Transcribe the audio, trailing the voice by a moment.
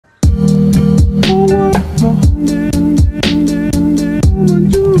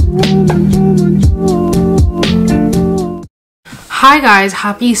Hi guys,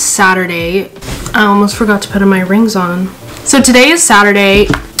 happy Saturday. I almost forgot to put my rings on. So today is Saturday,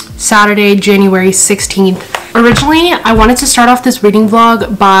 January 16th. Originally, I wanted to start off this reading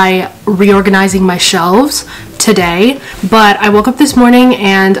vlog by reorganizing my shelves today, but I woke up this morning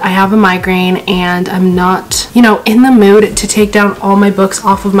and I have a migraine and I'm not, in the mood to take down all my books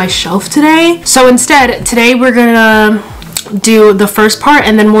off of my shelf today. So instead, today we're gonna do the first part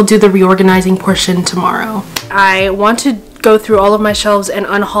and then we'll do the reorganizing portion tomorrow. I want to go through all of my shelves and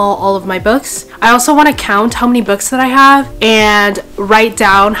unhaul all of my books. I also want to count how many books that I have and write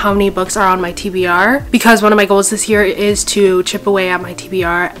down how many books are on my TBR, because one of my goals this year is to chip away at my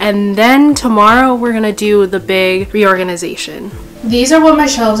TBR, and then tomorrow we're gonna do the big reorganization. These are what my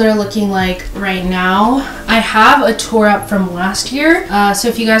shelves are looking like right now. I have a tour up from last year, so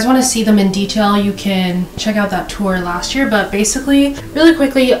if you guys want to see them in detail, you can check out that tour last year. But basically, really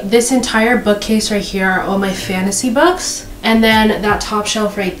quickly, this entire bookcase right here are all my fantasy books. And then that top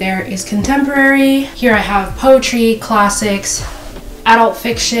shelf right there is contemporary. Here I have poetry, classics, adult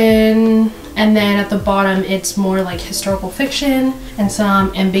fiction, and then at the bottom it's more like historical fiction and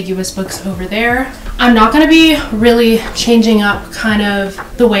some ambiguous books over there. I'm not going to be really changing up kind of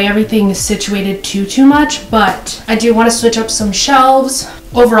the way everything is situated too much, but I do want to switch up some shelves.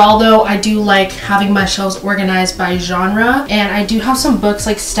 Overall though, I do like having my shelves organized by genre, and I do have some books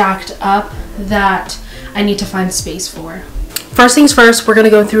like stacked up that I need to find space for. First things first, we're gonna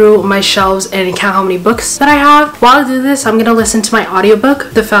go through my shelves and count how many books that I have. While I do this, I'm gonna listen to my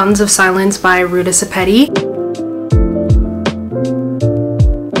audiobook, The Fountains of Silence by Ruta Sepeti.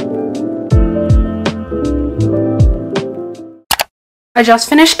 I just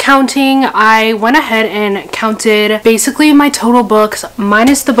finished counting. I went ahead and counted basically my total books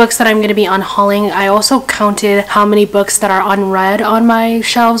minus the books that I'm going to be unhauling. I also counted how many books that are unread on my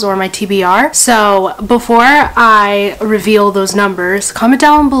shelves or my TBR. So before I reveal those numbers, comment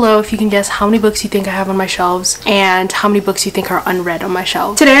down below if you can guess how many books you think I have on my shelves and how many books you think are unread on my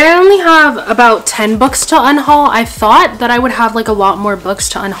shelves. Today I only have about 10 books to unhaul. I thought that I would have like a lot more books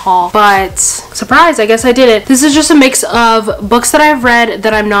to unhaul, but surprise, I guess I didn't. This is just a mix of books that I've read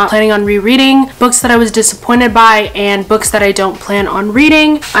that I'm not planning on rereading, books that I was disappointed by, and books that I don't plan on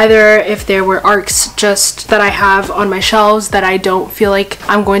reading, either if there were arcs just that I have on my shelves that I don't feel like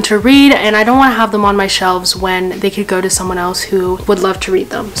I'm going to read, and I don't want to have them on my shelves when they could go to someone else who would love to read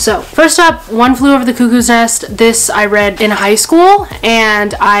them. So first up, One Flew Over the Cuckoo's Nest. This I read in high school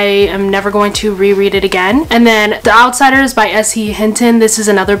and I am never going to reread it again. And then The Outsiders by S.E. Hinton. This is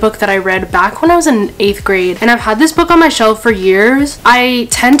another book that I read back when I was in 8th grade, and I've had this book on my shelf for years. I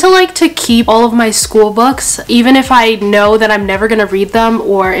tend to like to keep all of my school books, even if I know that I'm never gonna read them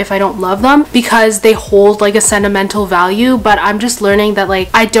or if I don't love them, because they hold like a sentimental value. But I'm just learning that like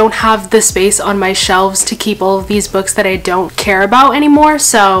I don't have the space on my shelves to keep all of these books that I don't care about anymore,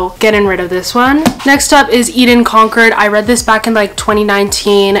 so getting rid of this one. Next up is Eden Conquered. I read this back in like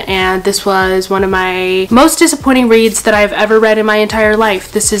 2019 and this was one of my most disappointing reads that I've ever read in my entire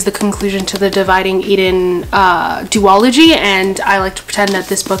life. This is the conclusion to the Dividing Eden duology, and I like to pretend that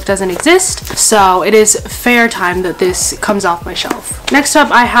this book doesn't exist, so it is fair time that this comes off my shelf. Next up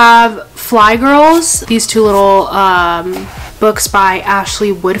I have Fly Girls. These two little books by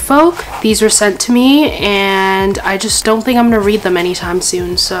Ashley Woodfolk. These were sent to me and I just don't think I'm gonna read them anytime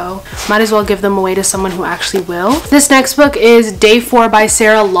soon, so might as well give them away to someone who actually will. This next book is Day 4 by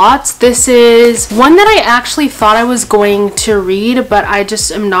Sarah Lotz. This is one that I actually thought I was going to read, but I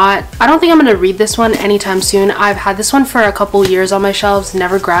just am not. I don't think I'm gonna read this one anytime soon. I've had this one for a couple years on my shelves,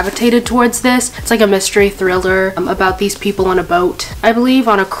 never gravitated towards this. It's like a mystery thriller about these people on a boat, I believe,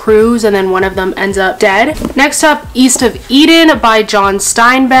 on a cruise, and then one of them ends up dead. Next up, East of Eden by John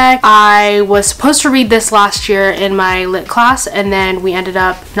Steinbeck. I was supposed to read this last year in my lit class and then we ended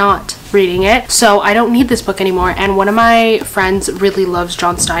up not reading it, so I don't need this book anymore, and one of my friends really loves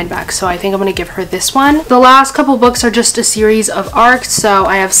John Steinbeck, so I think I'm gonna give her this one. The last couple books are just a series of arcs, so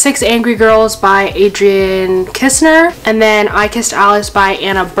I have 6 Angry Girls by Adrian Kistner, and then I Kissed Alice by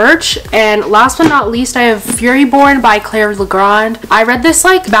Anna Birch, and last but not least I have Furyborn by Claire Legrand. I read this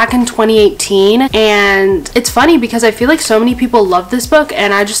like back in 2018 and it's funny because I feel like so many people love this book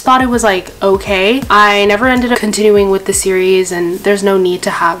and I just thought it was like okay. I never ended up continuing with the series and there's no need to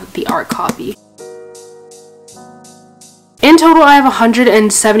have the art copy. In total, I have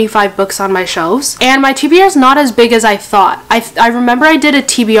 175 books on my shelves, and my TBR is not as big as I thought. I remember I did a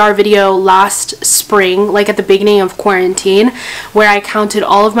TBR video last spring, like at the beginning of quarantine, where I counted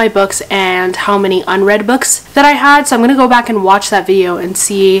all of my books and how many unread books that I had. So I'm gonna go back and watch that video and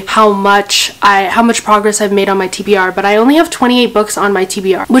see how much progress I've made on my TBR. But I only have 28 books on my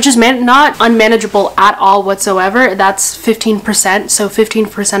TBR, which is not unmanageable at all whatsoever. That's 15%, so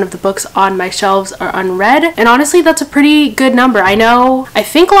 15% of the books on my shelves are unread, and honestly that's a pretty good number. I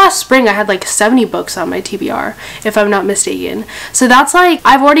think last spring I had like 70 books on my TBR, if I'm not mistaken. So that's like,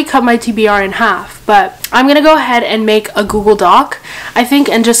 I've already cut my TBR in half. But I'm gonna go ahead and make a Google Doc, I think,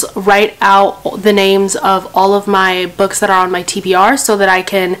 and just write out the names of all of my books that are on my TBR, so that I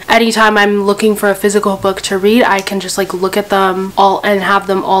can, anytime I'm looking for a physical book to read, I can just like look at them all and have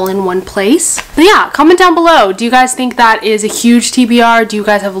them all in one place. But yeah, comment down below. Do you guys think that is a huge TBR? Do you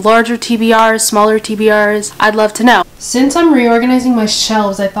guys have larger TBRs, smaller TBRs? I'd love to know. Since I'm reorganizing my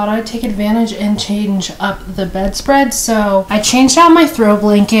shelves, I thought I'd take advantage and change up the bedspread. So I changed out my throw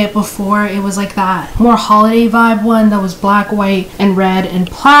blanket. Before it was like that more holiday vibe one that was black, white, and red and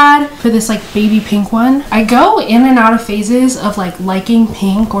plaid, for this like baby pink one. I go in and out of phases of like liking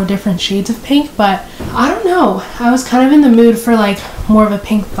pink or different shades of pink, but I don't know. I was kind of in the mood for like more of a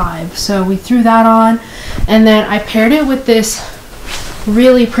pink vibe. So we threw that on, and then I paired it with this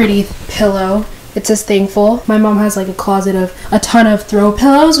really pretty pillow. It says Thankful. My mom has like a closet of a ton of throw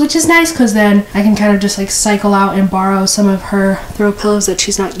pillows, which is nice because then I can kind of just like cycle out and borrow some of her throw pillows that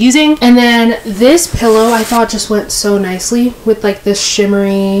she's not using. And then this pillow I thought just went so nicely with like this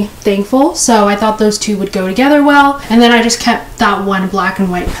shimmery Thankful. So I thought those two would go together well. And then I just kept that one black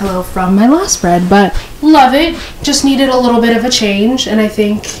and white pillow from my last spread, but love it. Just needed a little bit of a change, and I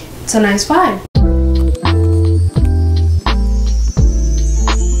think it's a nice vibe.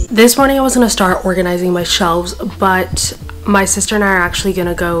 This morning I was going to start organizing my shelves, but my sister and I are actually going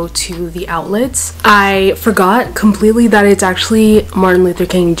to go to the outlets. I forgot completely that it's actually Martin Luther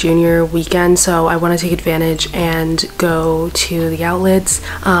King Jr. weekend, so I want to take advantage and go to the outlets.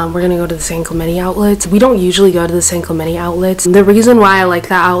 We're going to go to the San Clemente outlets. We don't usually go to the San Clemente outlets. The reason why I like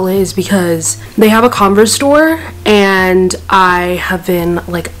that outlet is because they have a Converse store, and I have been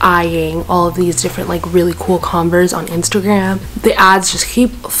like eyeing all of these different like really cool Converse on Instagram. The ads just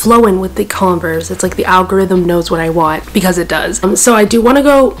keep flowing with the Converse. It's like the algorithm knows what I want, because it does. So I do want to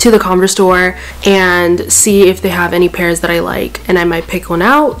go to the Converse store and see if they have any pairs that I like, and I might pick one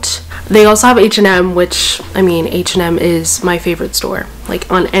out. They also have H&M, which, I mean, H&M is my favorite store, like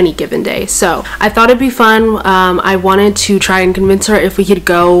on any given day. So I thought it'd be fun. I wanted to try and convince her if we could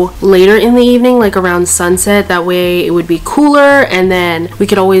go later in the evening, like around sunset. That way it would be cooler, and then we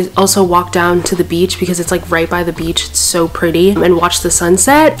could always also walk down to the beach, because it's like right by the beach. It's so pretty, and watch the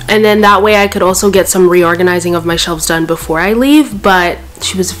sunset. And then that way I could also get some reorganizing of my shelves done before I leave. But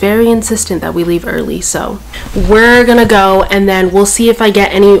she was very insistent that we leave early, so we're gonna go, and then we'll see if I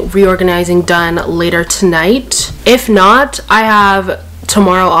get any reorganizing done later tonight. If not, I have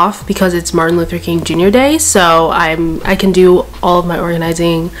tomorrow off because it's Martin Luther King Jr. Day, so I can do all of my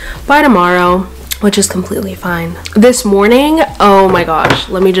organizing by tomorrow, which is completely fine. This morning, oh my gosh,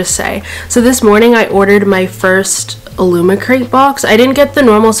 let me just say, so this morning I ordered my first Illumicrate box. I didn't get the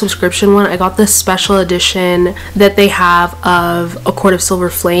normal subscription one. I got the special edition that they have of A Court of Silver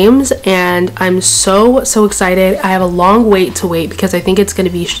Flames, and I'm so excited. I have a long wait because I think it's going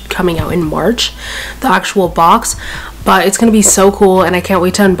to be coming out in March, the actual box, but it's going to be so cool, and I can't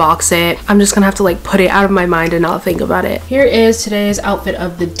wait to unbox it. I'm just going to have to like put it out of my mind and not think about it. Here is today's outfit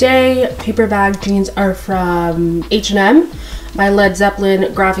of the day. Paper bag jeans are from H&M. My Led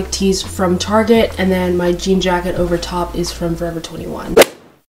Zeppelin graphic tees from Target, and then my jean jacket over top is from Forever 21.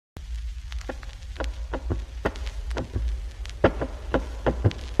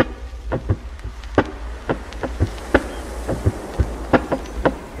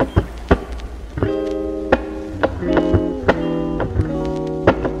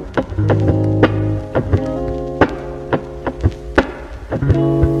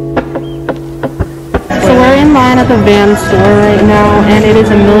 At the Van store right now, and it is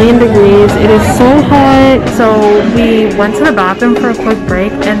 1,000,000 degrees. It is so hot, so we went to the bathroom for a quick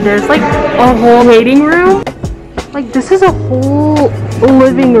break, and there's like a whole waiting room. Like, this is a whole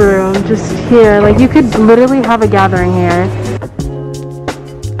living room just here. Like, you could literally have a gathering here.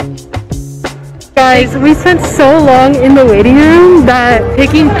 Guys, we spent so long in the waiting room that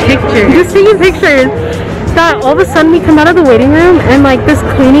just taking pictures, that all of a sudden we come out of the waiting room, and like this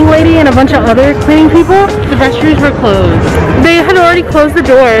cleaning lady and a bunch of other cleaning people, the restrooms were closed. They had already closed the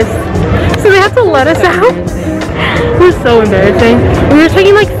doors, so they had to let us out. was so embarrassing. We were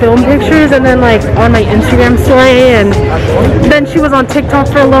taking like film pictures and then like on my Instagram story, and then she was on TikTok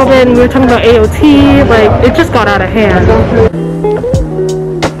for a little bit and we were talking about AOT. Like, it just got out of hand.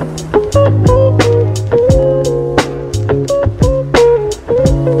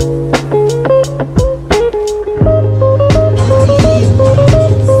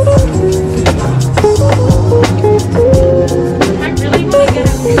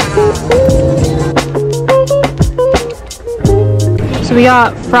 So we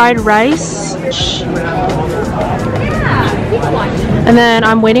got fried rice, and then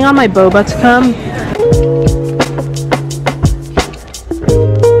I'm waiting on my boba to come.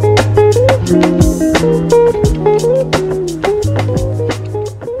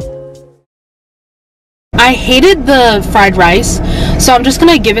 I hated the fried rice, so I'm just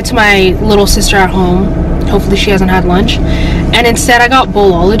gonna give it to my little sister at home. Hopefully she hasn't had lunch. And instead I got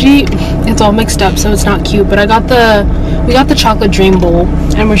Bowlology. It's all mixed up, so it's not cute, but we got the chocolate dream bowl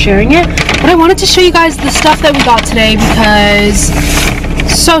and we're sharing it. But I wanted to show you guys the stuff that we got today because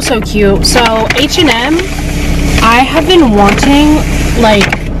so cute. So H&M, I have been wanting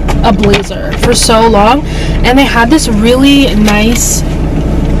like a blazer for so long, and they had this really nice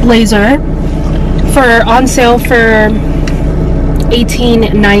blazer on sale for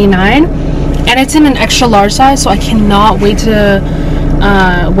 $18.99. And it's in an extra large size, so I cannot wait to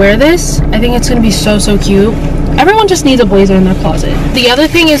wear this. I think it's gonna be so cute. Everyone just needs a blazer in their closet. The other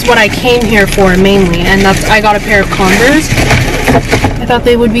thing is what I came here for mainly, and that's I got a pair of Converse. I thought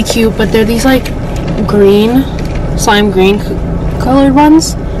they would be cute, but they're these like green, slime green colored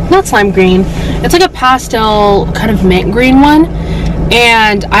ones. Not slime green. It's like a pastel kind of mint green one,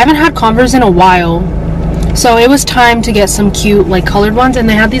 and I haven't had Converse in a while. So it was time to get some cute like colored ones, and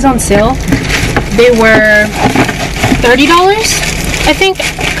they had these on sale. They were $30, I think,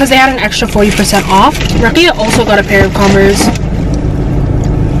 because they had an extra 40% off. Rakia also got a pair of Converse.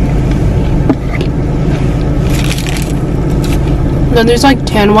 Then there's like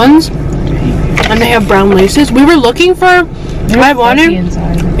tan ones, and they have brown laces. We were looking for. I wanted.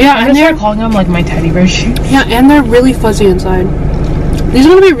 Inside. Yeah, and they're calling them like my teddy bear shoes. Yeah, and they're really fuzzy inside. These are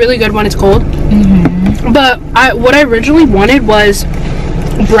gonna be really good when it's cold. But what I originally wanted was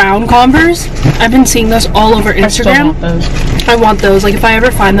brown Converse. I've been seeing those all over Instagram. I want those. Like, if I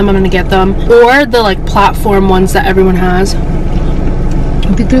ever find them, I'm gonna get them. Or the like platform ones that everyone has.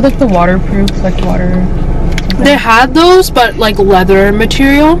 I think they're like the waterproof, like water. They had those, but like leather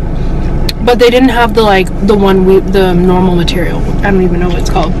material. But they didn't have the like the normal material. I don't even know what it's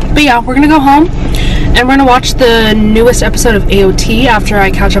called. But yeah, we're gonna go home and we're gonna watch the newest episode of AOT after I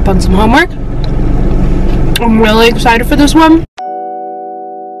catch up on some homework. I'm really excited for this one.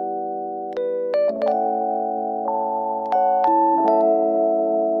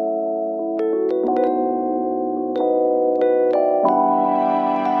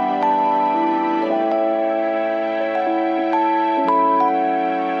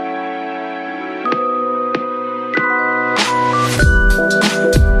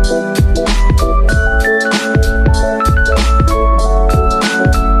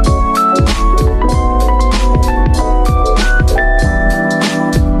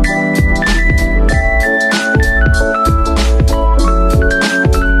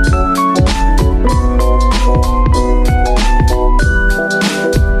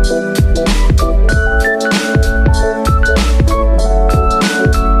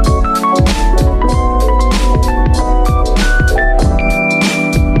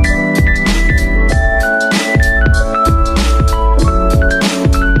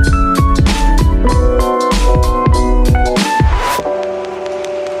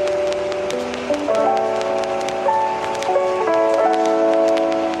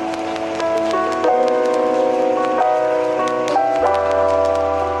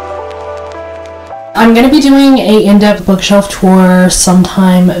 I'm going to be doing a in-depth bookshelf tour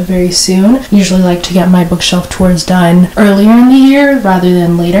sometime very soon. Usually like to get my bookshelf tours done earlier in the year rather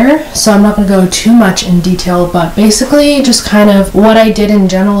than later. So I'm not going to go too much in detail, but basically just kind of what I did in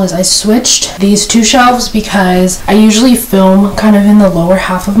general is I switched these two shelves because I usually film kind of in the lower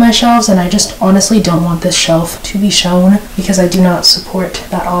half of my shelves, and I just honestly don't want this shelf to be shown because I do not support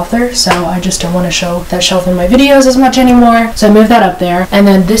that author. So I just don't want to show that shelf in my videos as much anymore. So I moved that up there. And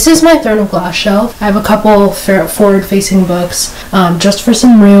then this is my Throne of Glass shelf. I have a couple forward-facing books just for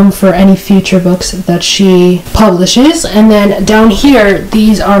some room for any future books that she publishes. And then down here,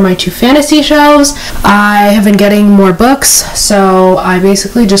 these are my two fantasy shelves. I have been getting more books, so I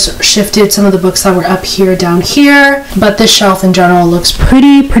basically just shifted some of the books that were up here down here, but this shelf in general looks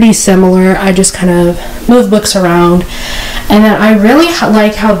pretty similar. I just kind of move books around. And then I really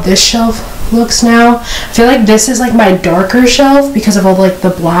like how this shelf looks now. I feel like this is like my darker shelf because of all like the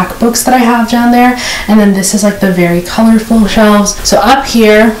black books that I have down there, and then this is like the very colorful shelves. So up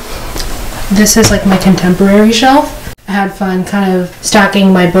here, this is like my contemporary shelf. I had fun kind of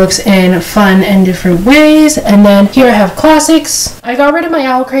stacking my books in fun and different ways. And then here I have classics. I got rid of my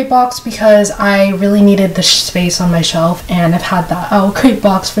owl crate box because I really needed the space on my shelf, and I've had that owl crate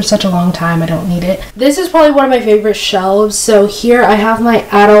box for such a long time, I don't need it. This is probably one of my favorite shelves. So here I have my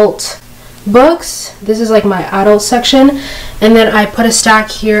adult books. This is like my adult section, and then I put a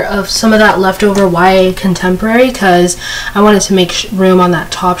stack here of some of that leftover YA contemporary because I wanted to make room on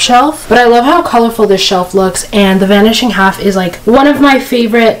that top shelf. But I love how colorful this shelf looks, and the vanishing half is like one of my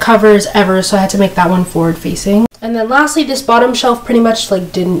favorite covers ever, so I had to make that one forward facing. And then lastly, this bottom shelf pretty much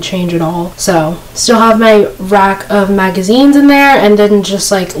like didn't change at all. So still have my rack of magazines in there, and then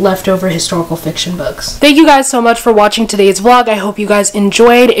just like leftover historical fiction books. Thank you guys so much for watching today's vlog. I hope you guys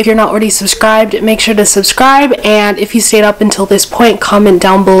enjoyed. If you're not already subscribed, make sure to subscribe. And if you stayed up until this point, comment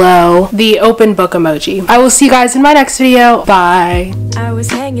down below the open book emoji. I will see you guys in my next video. Bye. I was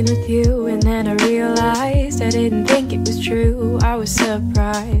hanging with you, and then I realized I didn't think it was true. I was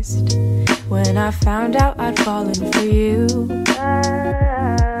surprised when I found out I'd fallen for you.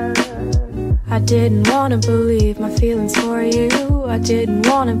 I didn't want to believe my feelings for you. I didn't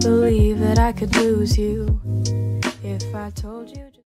want to believe that I could lose you if I told you.